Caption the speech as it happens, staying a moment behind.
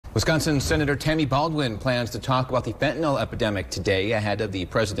Wisconsin Senator Tammy Baldwin plans to talk about the fentanyl epidemic today ahead of the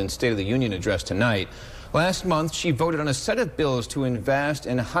President's State of the Union address tonight. Last month, she voted on a set of bills to invest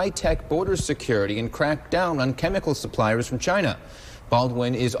in high-tech border security and crack down on chemical suppliers from China.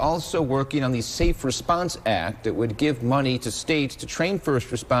 Baldwin is also working on the Safe Response Act that would give money to states to train first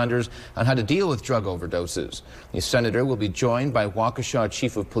responders on how to deal with drug overdoses. The senator will be joined by Waukesha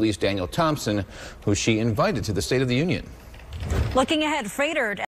Chief of Police Daniel Thompson, who she invited to the State of the Union. Looking ahead, freighter